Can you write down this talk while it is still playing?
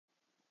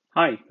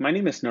Hi, my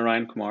name is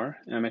Narayan Kumar.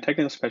 I'm a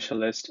technical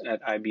specialist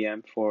at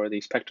IBM for the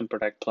Spectrum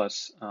Protect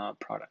Plus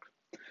product.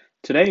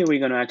 Today, we're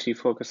going to actually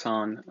focus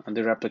on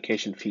the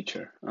replication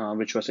feature,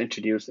 which was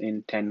introduced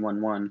in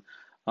 10.11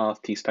 of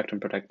the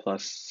Spectrum Protect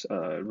Plus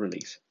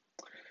release.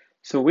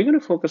 So we're going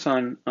to focus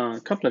on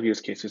a couple of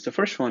use cases. The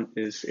first one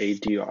is a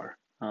DR.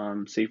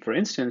 Say, for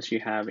instance,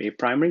 you have a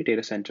primary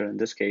data center, in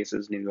this case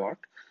is New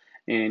York,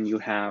 and you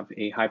have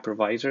a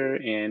hypervisor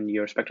and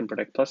your Spectrum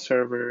Protect Plus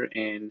server,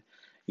 and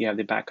you have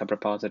the backup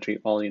repository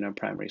all in a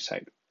primary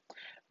site.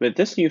 With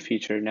this new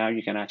feature, now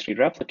you can actually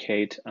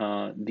replicate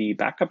the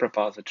backup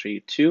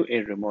repository to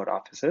a remote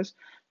offices,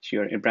 to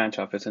your branch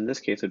office. In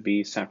this case, would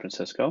be San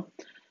Francisco.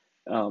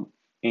 Um,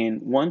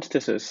 and once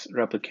this is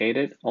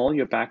replicated, all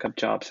your backup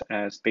jobs,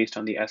 as based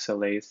on the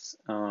SLAs,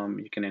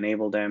 you can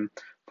enable them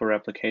for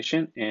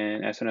replication.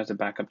 And as soon as the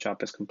backup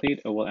job is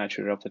complete, it will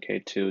actually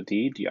replicate to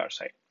the DR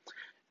site.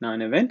 Now,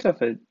 in event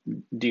of a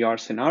DR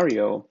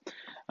scenario,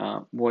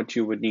 what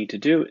you would need to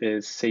do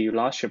is, say you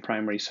lost your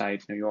primary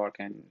site, New York,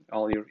 and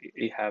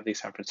you have the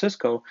San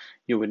Francisco,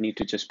 you would need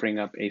to just bring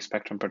up a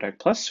Spectrum Protect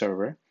Plus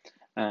server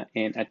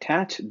and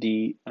attach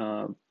the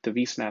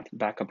vSnap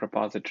backup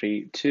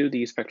repository to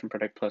the Spectrum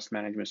Protect Plus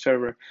management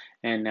server,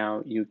 and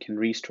now you can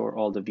restore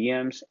all the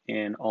VMs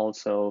and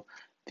also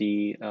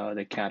the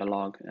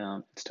catalog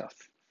and stuff.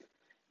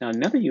 Now,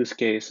 another use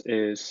case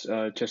is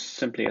just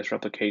simply as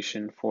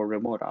replication for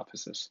remote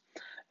offices.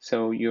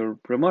 So your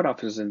remote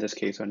offices in this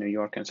case are New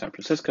York and San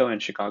Francisco,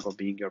 and Chicago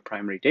being your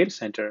primary data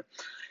center.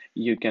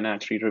 You can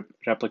actually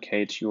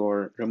replicate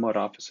your remote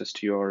offices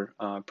to your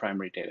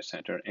primary data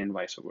center and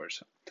vice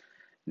versa.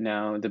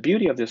 Now, the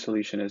beauty of this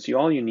solution is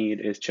all you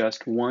need is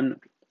just one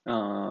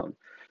uh,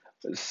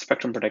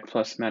 Spectrum Protect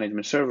Plus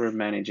management server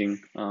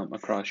managing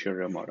across your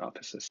remote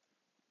offices.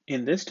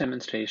 In this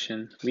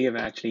demonstration, we have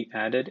actually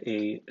added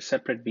a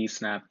separate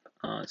vSnap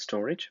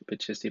storage,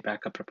 which is the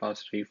backup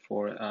repository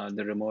for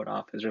the remote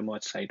office,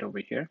 remote site over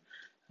here.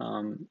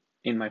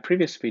 In my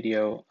previous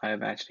video, I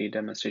have actually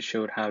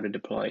showed how to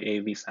deploy a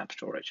vSnap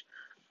storage,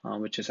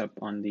 which is up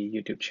on the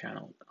YouTube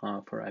channel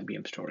for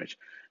IBM storage.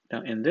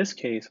 Now, in this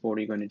case, what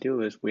we're going to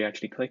do is we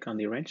actually click on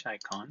the wrench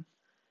icon,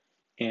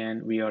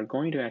 and we are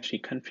going to actually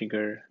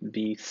configure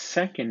the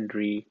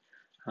secondary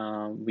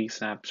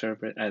vSnap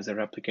server as a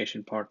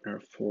replication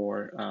partner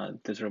for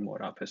this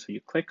remote office. So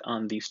you click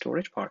on the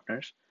storage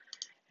partners,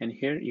 and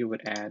here you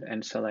would add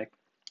and select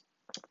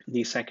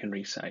the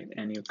secondary site,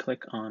 and you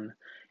click on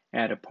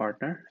add a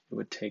partner. It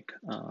would take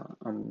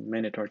a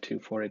minute or two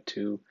for it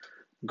to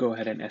go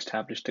ahead and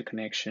establish the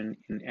connection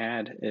and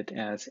add it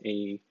uh,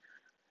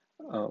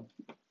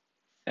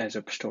 as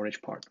a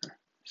storage partner.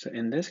 So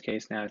in this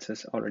case, now it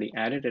says already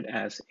added it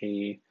as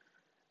a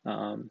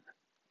um,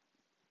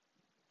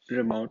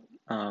 remote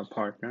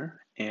partner.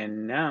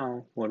 And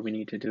now what we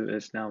need to do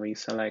is now we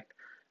select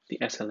the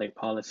SLA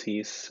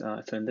policies.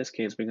 So in this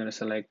case, we're going to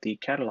select the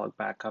catalog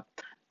backup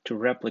to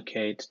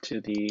replicate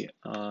to the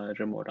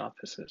remote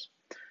offices.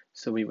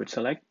 So we would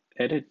select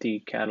edit the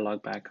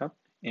catalog backup,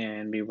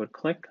 and we would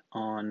click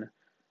on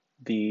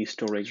the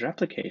storage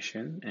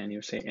replication, and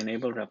you say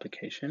enable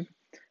replication,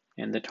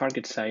 and the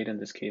target site in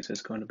this case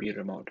is going to be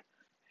remote,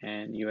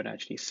 and you would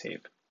actually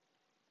save.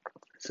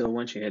 So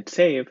once you hit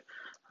save,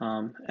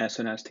 as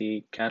soon as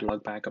the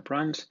catalog backup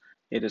runs,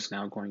 it is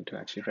now going to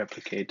actually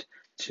replicate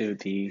to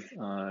the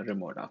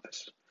remote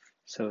office.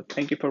 So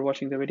thank you for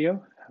watching the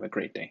video. Have a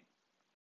great day.